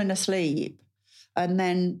fallen asleep. And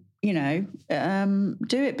then,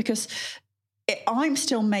 do it, because I'm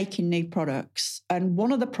still making new products. And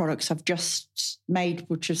one of the products I've just made,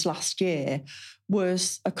 which was last year,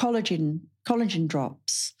 was a collagen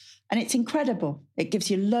drops. And it's incredible. It gives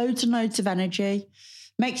you loads and loads of energy,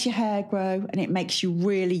 makes your hair grow, and it makes you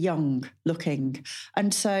really young looking.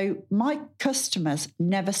 And so my customers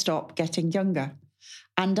never stop getting younger.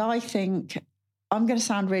 And I think, I'm going to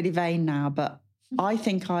sound really vain now, but I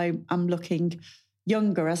think I'm looking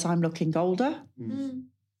younger as I'm looking older. Mm.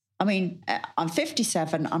 I mean, I'm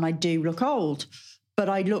 57 and I do look old, but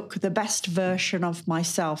I look the best version of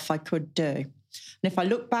myself I could do. And if I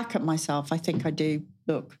look back at myself, I think I do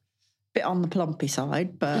look a bit on the plumpy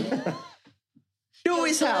side, but it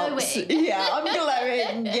always helps. Yeah, I'm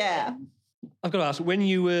glowing, yeah. I've got to ask, when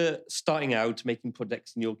you were starting out making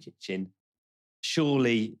products in your kitchen,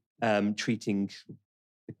 surely treating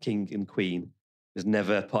the king and queen was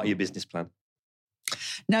never part of your business plan?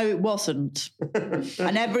 No, it wasn't. I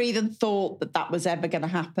never even thought that was ever going to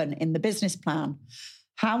happen in the business plan.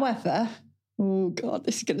 However, oh God,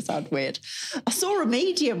 this is going to sound weird. I saw a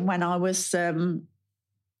medium when I was... I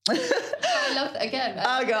love that again.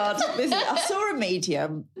 Oh God, I saw a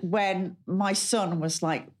medium when my son was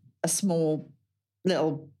like a small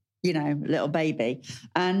little baby.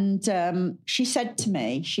 And she said to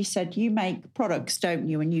me, you make products, don't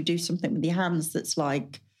you? And you do something with your hands that's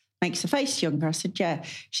like, makes the face younger. I said, yeah.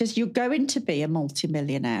 She says, you're going to be a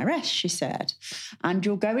multimillionairess, she said. And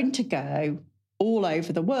you're going to go all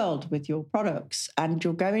over the world with your products. And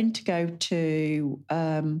you're going to go to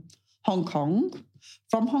Hong Kong.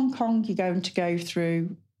 From Hong Kong, you're going to go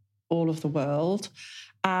through all of the world.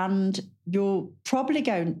 And you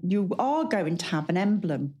are going to have an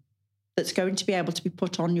emblem that's going to be able to be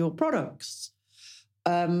put on your products.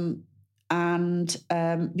 And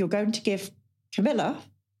you're going to give Camilla,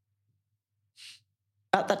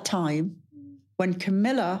 at that time, when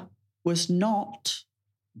Camilla was not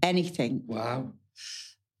anything. Wow.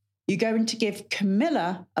 You're going to give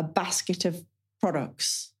Camilla a basket of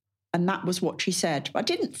products. And that was what she said. I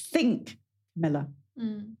didn't think Camilla.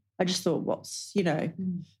 I just thought,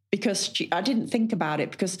 because I didn't think about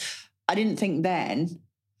it, because I didn't think then.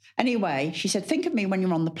 Anyway, she said, think of me when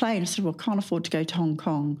you're on the plane. I said, well, I can't afford to go to Hong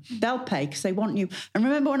Kong. They'll pay because they want you. And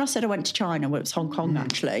remember when I said I went to China? Well, it was Hong Kong,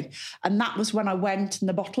 actually. And that was when I went and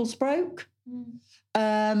the bottles broke.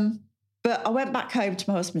 But I went back home to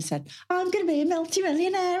my husband and said, I'm going to be a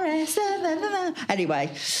multi-millionaire.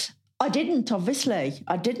 Anyway, I didn't, obviously.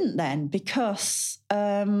 I didn't then because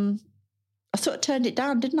I sort of turned it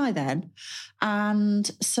down, didn't I then?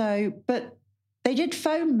 And so, but they did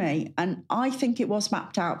phone me, and I think it was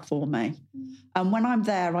mapped out for me. And when I'm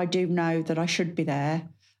there, I do know that I should be there.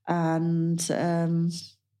 And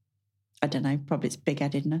I don't know, probably it's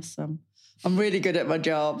big-headedness. I'm really good at my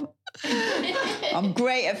job. I'm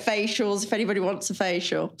great at facials, if anybody wants a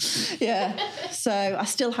facial. Yeah. So I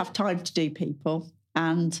still have time to do people.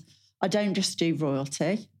 And I don't just do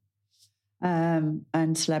royalty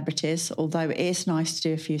and celebrities, although it is nice to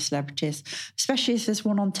do a few celebrities, especially if there's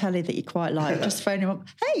one on telly that you quite like. Just phone him up.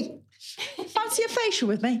 Hey, fancy a facial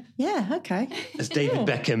with me? Yeah, okay. Has David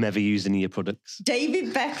Beckham ever used any of your products?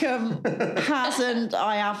 David Beckham hasn't.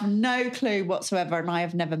 I have no clue whatsoever, and I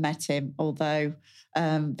have never met him, although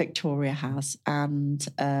Victoria has, and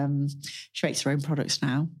she makes her own products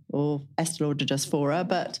now, or Estee Lauder does for her.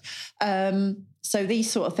 But so these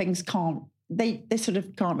sort of things can't, they sort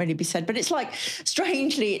of can't really be said. But it's like,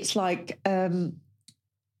 strangely, it's like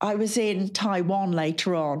I was in Taiwan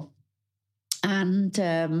later on, and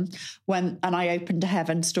I opened a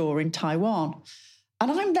Heaven store in Taiwan,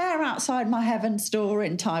 and I'm there outside my Heaven store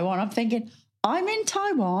in Taiwan. I'm thinking, I'm in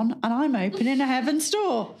Taiwan and I'm opening a Heaven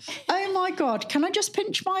store. Oh my God, can I just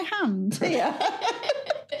pinch my hand here?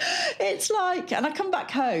 It's like, and I come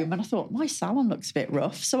back home and I thought, my salon looks a bit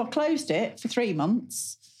rough. So I closed it for 3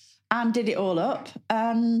 months and did it all up.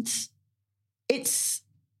 And it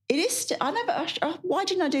is, why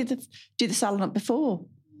didn't I do the salon up before?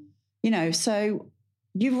 So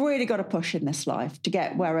you've really got to push in this life to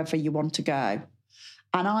get wherever you want to go.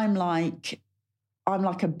 And I'm like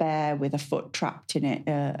a bear with a foot trapped in it,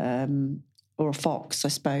 or a fox, I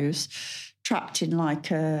suppose, trapped in like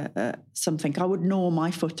something. I would gnaw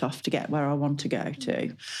my foot off to get where I want to go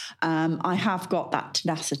to. I have got that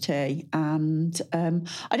tenacity, and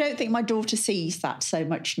I don't think my daughter sees that so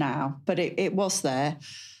much now, but it was there.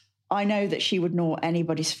 I know that she would gnaw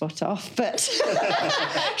anybody's foot off, but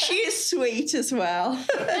she is sweet as well.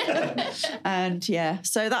 And yeah,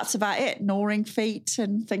 so that's about it. Gnawing feet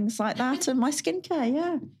and things like that, and my skincare,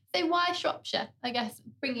 yeah. So why Shropshire? I guess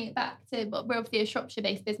bringing it back to, well, we're obviously a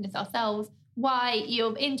Shropshire-based business ourselves. Why,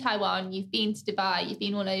 you're in Taiwan, you've been to Dubai, you've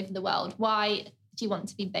been all over the world. Why do you want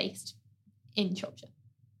to be based in Shropshire?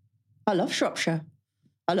 I love Shropshire.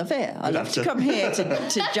 I love it. I love to come here to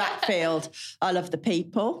Jackfield. I love the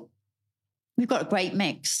people. We've got a great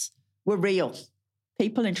mix. We're real.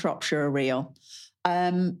 People in Shropshire are real.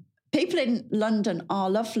 People in London are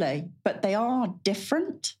lovely, but they are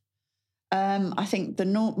different. I think the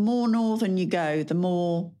more northern you go, the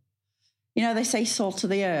more, they say salt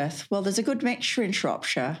of the earth. Well, there's a good mixture in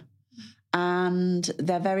Shropshire, and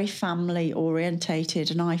they're very family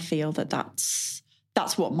orientated, and I feel that that's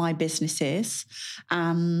what my business is.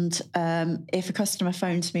 And if a customer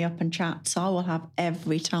phones me up and chats, I will have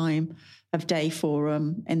every time of day for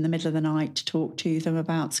them in the middle of the night to talk to them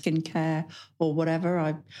about skincare or whatever.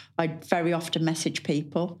 I very often message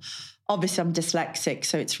people. Obviously, I'm dyslexic,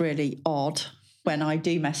 so it's really odd when I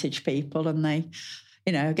do message people and they,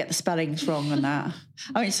 get the spellings wrong and that.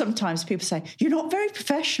 I mean, sometimes people say, you're not very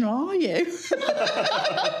professional, are you?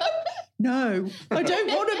 No, I don't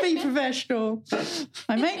want to be professional.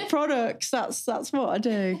 I make products. That's what I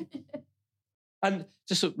do. And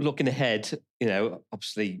just looking ahead,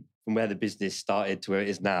 obviously from where the business started to where it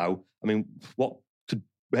is now, I mean,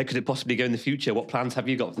 where could it possibly go in the future? What plans have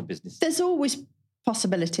you got for the business? There's always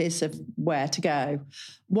possibilities of where to go.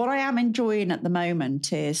 What I am enjoying at the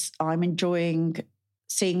moment is I'm enjoying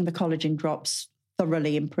seeing the collagen drops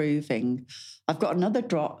thoroughly improving. I've got another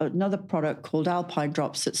product called Alpine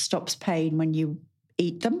Drops that stops pain when you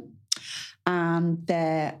eat them. And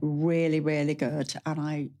they're really, really good.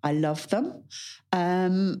 And I love them.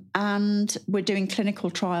 And we're doing clinical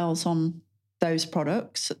trials on those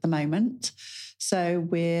products at the moment. So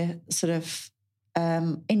we're sort of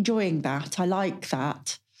enjoying that. I like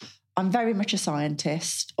that. I'm very much a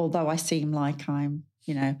scientist, although I seem like I'm,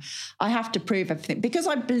 I have to prove everything because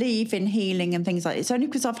I believe in healing and things like that. It's only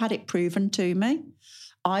because I've had it proven to me.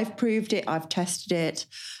 I've proved it, I've tested it,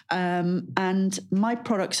 and my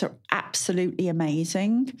products are absolutely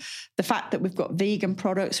amazing. The fact that we've got vegan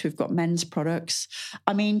products, we've got men's products.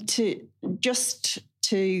 I mean, to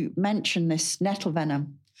mention this nettle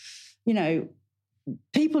venom,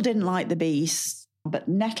 people didn't like the bees, but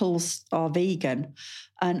nettles are vegan.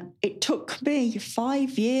 And it took me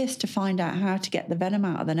 5 years to find out how to get the venom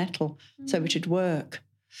out of the nettle so it would work.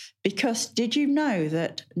 Because did you know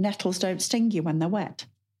that nettles don't sting you when they're wet?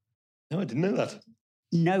 No, I didn't know that.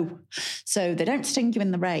 No. So they don't sting you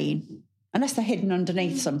in the rain unless they're hidden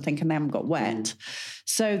underneath something and they haven't got wet.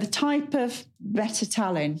 So the type of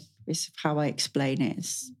metatalin is how I explain it.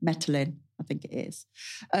 It's metalin, I think it is.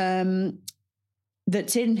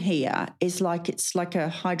 That's in here is it's like a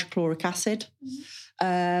hydrochloric acid.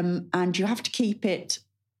 And you have to keep it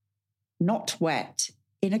not wet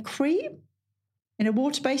in a cream, in a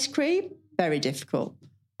water-based cream. Very difficult.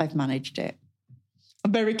 I've managed it.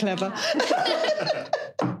 I'm very clever. Just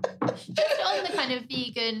on the kind of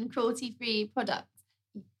vegan, cruelty-free products,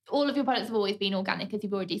 all of your products have always been organic, as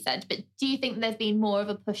you've already said, but do you think there's been more of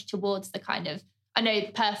a push towards the kind of, I know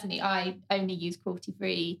personally I only use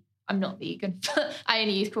cruelty-free, I'm not vegan, but I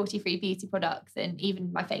only use cruelty-free beauty products, and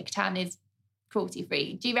even my fake tan is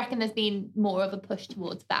cruelty-free. Do you reckon there's been more of a push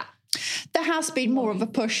towards that? There has been more of a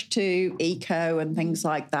push to eco and things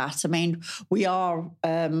like that. I mean, we are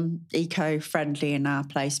eco-friendly in our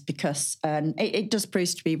place because it does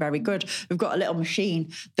prove to be very good. We've got a little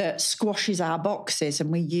machine that squashes our boxes and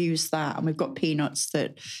we use that, and we've got peanuts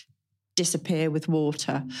that disappear with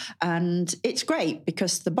water. And it's great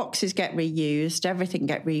because the boxes get reused, everything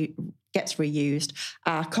gets reused.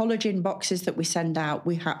 Our collagen boxes that we send out,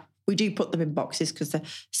 we do put them in boxes because they're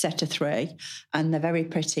set of 3 and they're very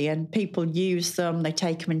pretty, and people use them. They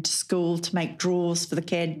take them into school to make drawers for the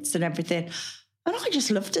kids and everything. And I just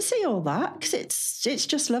love to see all that because it's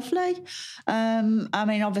just lovely. I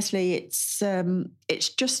mean, obviously, it's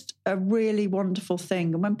just a really wonderful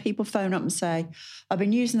thing. And when people phone up and say, I've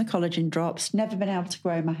been using the collagen drops, never been able to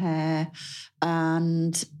grow my hair,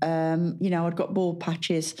 and, I've got bald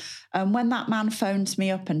patches. And when that man phones me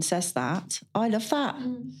up and says that, I love that.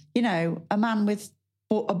 A man with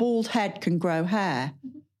a bald head can grow hair.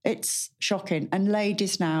 It's shocking. And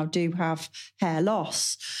ladies now do have hair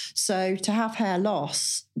loss. So to have hair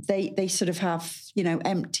loss, they sort of have,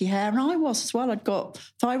 empty hair. And I was as well. I'd got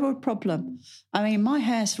thyroid problem. I mean, my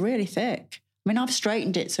hair's really thick. I mean, I've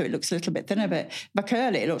straightened it so it looks a little bit thinner, but if I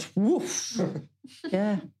curl it, it looks woof.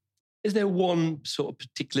 Yeah. Is there one sort of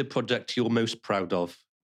particular product you're most proud of?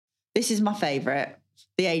 This is my favourite.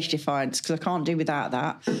 The Age Defiance, because I can't do without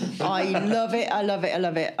that. I love it. I love it. I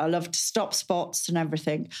love it. I love to stop spots and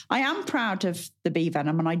everything. I am proud of the bee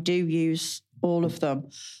venom and I do use all of them.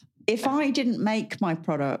 If I didn't make my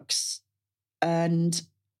products, and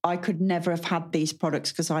I could never have had these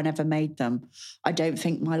products because I never made them, I don't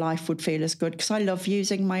think my life would feel as good because I love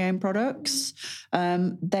using my own products.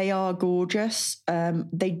 They are gorgeous.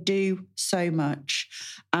 They do so much.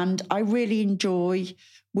 And I really enjoy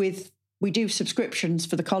we do subscriptions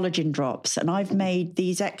for the collagen drops, and I've made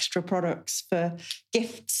these extra products for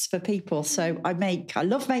gifts for people. So I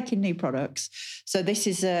love making new products. So this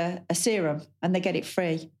is a serum, and they get it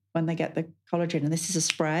free when they get the collagen, and this is a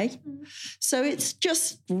spray. So it's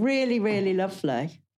just really, really lovely.